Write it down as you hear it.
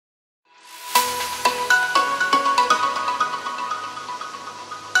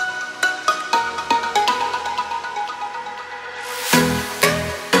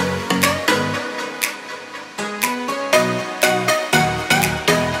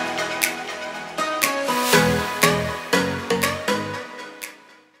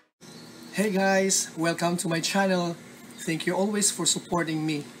guys, welcome to my channel. Thank you always for supporting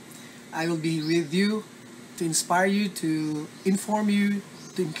me. I will be with you to inspire you, to inform you,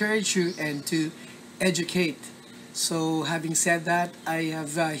 to encourage you, and to educate. So having said that, I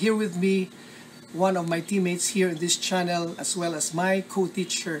have here with me one of my teammates here in this channel as well as my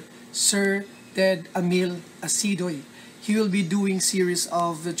co-teacher, Sir Ted Amil Asidoy. He will be doing series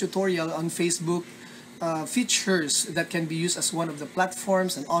of tutorial on Facebook features that can be used as one of the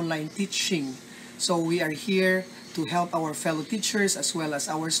platforms and online teaching. So we are here to help our fellow teachers as well as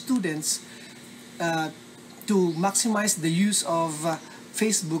our students uh, to maximize the use of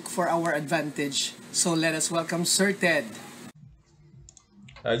Facebook for our advantage. So let us welcome Sir Ted.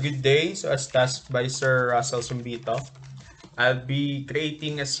 Good day. So as tasked by Sir Russell Sumbito, I'll be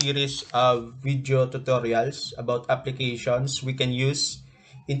creating a series of video tutorials about applications we can use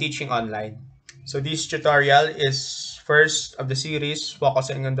in teaching online. So this tutorial is first of the series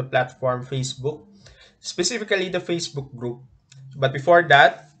focusing on the platform Facebook, specifically the Facebook group. But before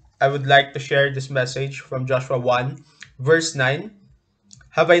that, I would like to share this message from Joshua 1, verse 9.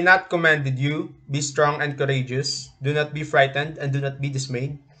 Have I not commanded you? Be strong and courageous. Do not be frightened and do not be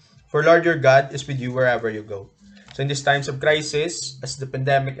dismayed. For Lord your God is with you wherever you go. So in these times of crisis, as the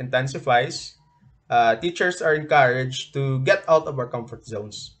pandemic intensifies, teachers are encouraged to get out of our comfort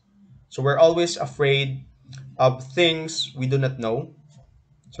zones. So we're always afraid of things we do not know.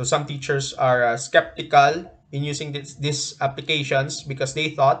 So some teachers are skeptical in using these applications because they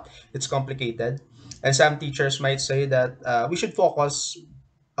thought it's complicated. And some teachers might say that we should focus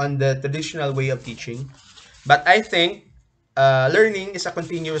on the traditional way of teaching. But I think learning is a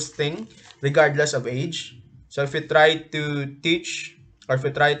continuous thing regardless of age. So if we try to teach or if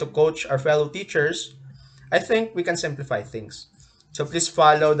we try to coach our fellow teachers, I think we can simplify things. So please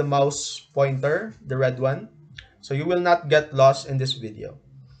follow the mouse pointer, the red one, so you will not get lost in this video.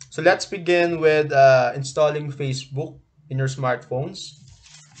 So let's begin with installing Facebook in your smartphones.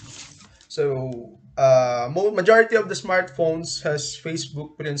 So majority of the smartphones has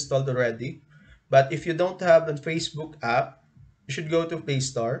Facebook pre-installed already. But if you don't have a Facebook app, you should go to Play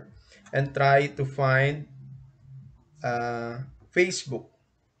Store and try to find Facebook.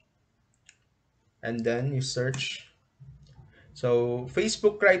 And then you search. So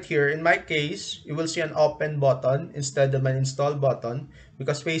Facebook right here, in my case, you will see an open button instead of an install button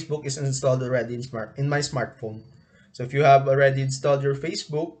because Facebook is installed already in my smartphone. So if you have already installed your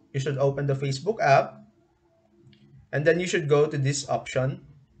Facebook, you should open the Facebook app and then you should go to this option.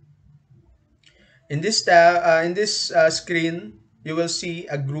 In this tab, screen, you will see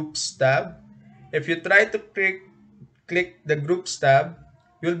a groups tab. If you try to click the groups tab,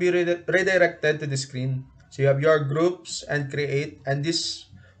 you'll be redirected to the screen. So you have your groups and create and this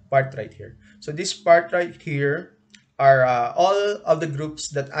part right here. So this part right here are all of the groups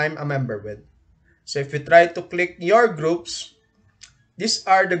that I'm a member with. So if you try to click your groups, these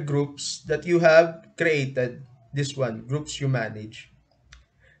are the groups that you have created. This one, groups you manage.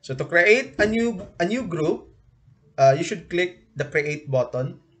 So to create a new group, you should click the create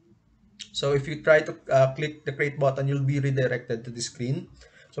button. So if you try to click the create button, you'll be redirected to the screen.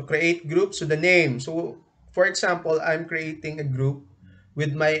 So create group. So the name. So for example, I'm creating a group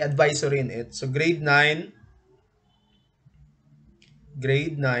with my advisor in it. So grade 9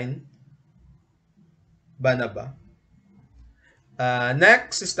 Banaba.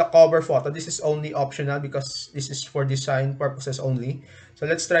 Next is the cover photo. This is only optional because this is for design purposes only. So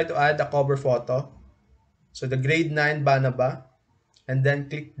let's try to add the cover photo. So the grade 9 Banaba and then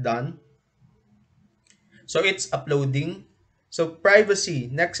click done. So it's uploading. So privacy,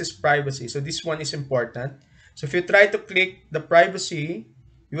 next is privacy. So this one is important. So if you try to click the privacy,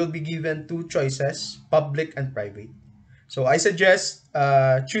 you will be given two choices, public and private. So I suggest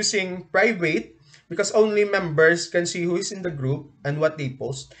choosing private because only members can see who is in the group and what they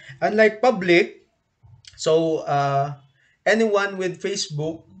post. Unlike public, so anyone with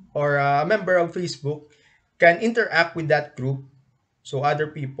Facebook or a member of Facebook can interact with that group so other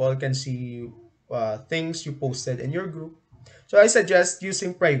people can see things you posted in your group. So I suggest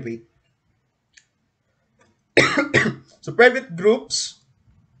using private. So private groups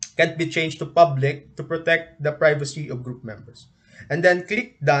can be changed to public to protect the privacy of group members. And then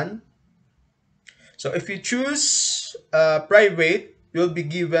click done. So if you choose private, you'll be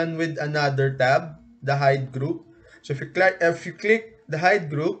given with another tab, the hide group. So if you click the hide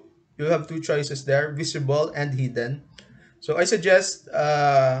group, you'll have two choices there, visible and hidden. So I suggest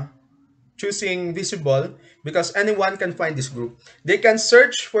choosing visible because anyone can find this group. They can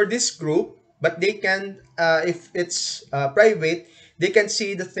search for this group, but they can, if it's private, they can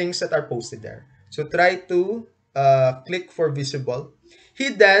see the things that are posted there. So try to click for visible.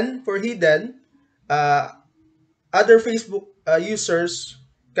 hidden, uh, other Facebook users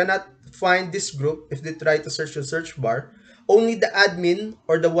cannot find this group if they try to search the search bar. Only the admin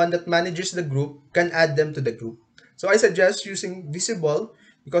or the one that manages the group can add them to the group. So I suggest using visible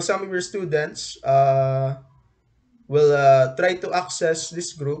because some of your students will try to access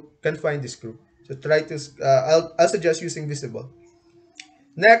this group, can find this group. So try to, I'll suggest using visible.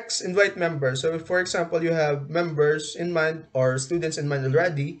 Next, invite members. So if, for example, you have members in mind or students in mind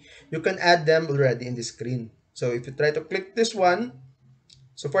already, you can add them already in the screen. So if you try to click this one,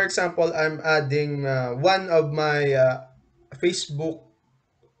 so for example, I'm adding one of my Facebook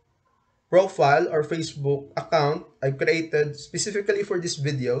profile or Facebook account I created specifically for these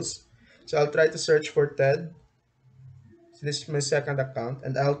videos. So I'll try to search for Ted. So this is my second account,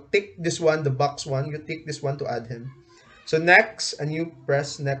 and I'll tick this one, the box one. You tick this one to add him. So next, and you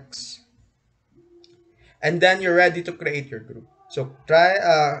press next, and then you're ready to create your group. So try,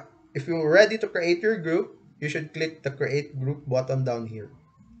 if you're ready to create your group, you should click the create group button down here.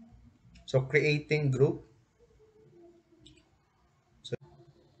 So creating group. So,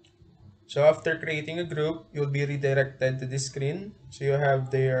 so after creating a group, you'll be redirected to this screen. So you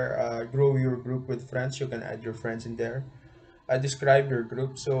have there, grow your group with friends. You can add your friends in there. Describe your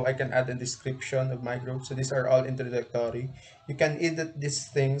group, so I can add a description of my group. So these are all introductory. You can edit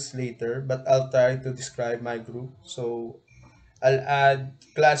these things later, but I'll try to describe my group. So I'll add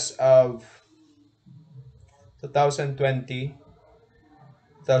class of 2020,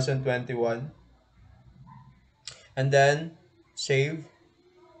 2021, and then save.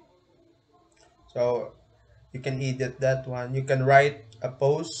 So you can edit that one. You can write a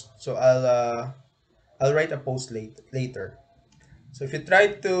post. So I'll write a post later. So if you try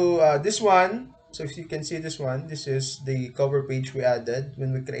to this one, so if you can see this one, this is the cover page we added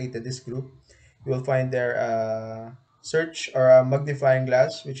when we created this group. You will find there search or a magnifying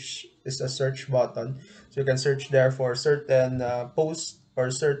glass, which is a search button. So you can search there for certain posts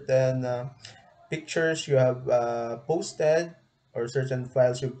or certain pictures you have posted or certain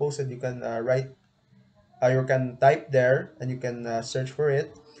files you posted. You can you can type there and you can search for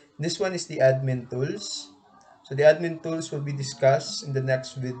it. This one is the admin tools. So the admin tools will be discussed in the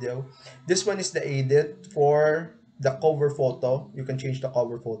next video. This one is the edit for the cover photo. You can change the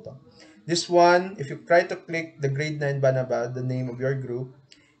cover photo. This one, if you try to click the grade 9 Banaba, the name of your group,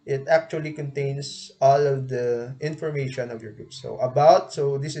 it actually contains all of the information of your group. So about,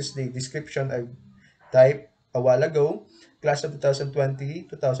 so this is the description I typed a while ago. Class of 2020,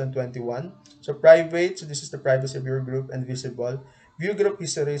 2021. So private, so this is the privacy of your group, and visible. View group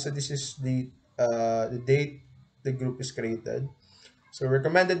history, so this is the date the group is created. So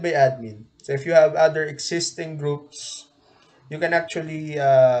recommended by admin. So if you have other existing groups, you can actually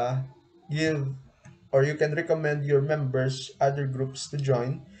give or you can recommend your members other groups to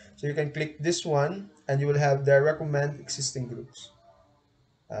join. So you can click this one and you will have the recommend existing groups.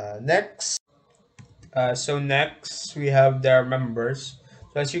 Next. So next we have their members.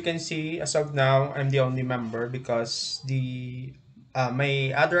 So as you can see, as of now, I'm the only member because the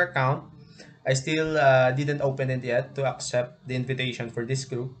my other account, I still didn't open it yet to accept the invitation for this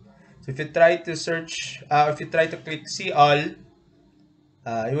group. So if you try to search, if you try to click see all,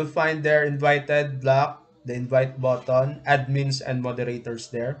 you will find there invited, block, the invite button, admins and moderators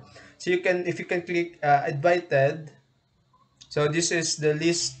there. So you can, if you can click invited, so this is the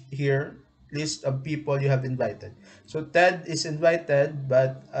list here, list of people you have invited. So Ted is invited,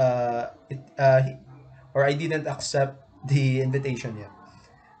 but or I didn't accept the invitation yet.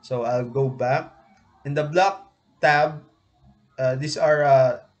 So I'll go back. In the block tab, these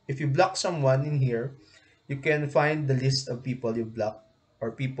are, if you block someone in here, you can find the list of people you block or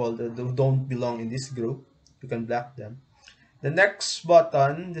people that don't belong in this group. You can block them. The next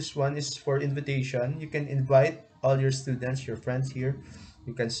button, this one is for invitation. You can invite all your students, your friends here.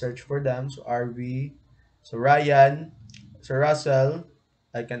 You can search for them. So RV, so Ryan, so Russell,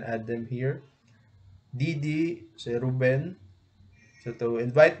 I can add them here. Didi, so Ruben. So to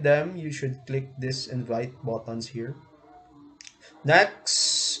invite them, you should click this invite buttons here.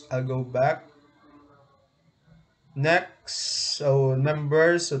 Next, I'll go back. Next, so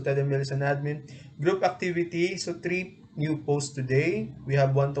members, so Ted Emil is an admin. Group activity, so 3 new posts today. We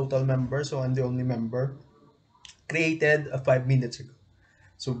have 1 total member, so I'm the only member. Created 5 minutes ago.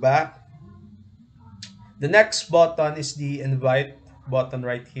 So back. The next button is the invite button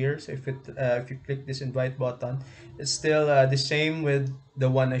right here. So if you click this invite button, it's still the same with the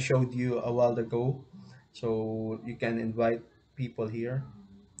one I showed you a while ago. So you can invite people here.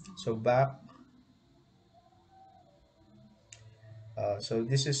 So back. So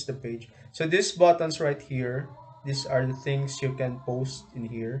this is the page. So these buttons right here, These are the things you can post in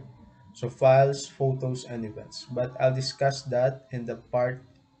here. So files, photos, and events. But I'll discuss that in the part,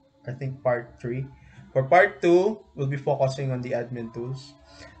 I think part 3. For part 2, we'll be focusing on the admin tools.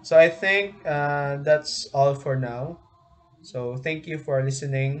 So I think that's all for now. So thank you for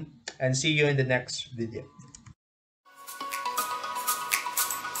listening and see you in the next video.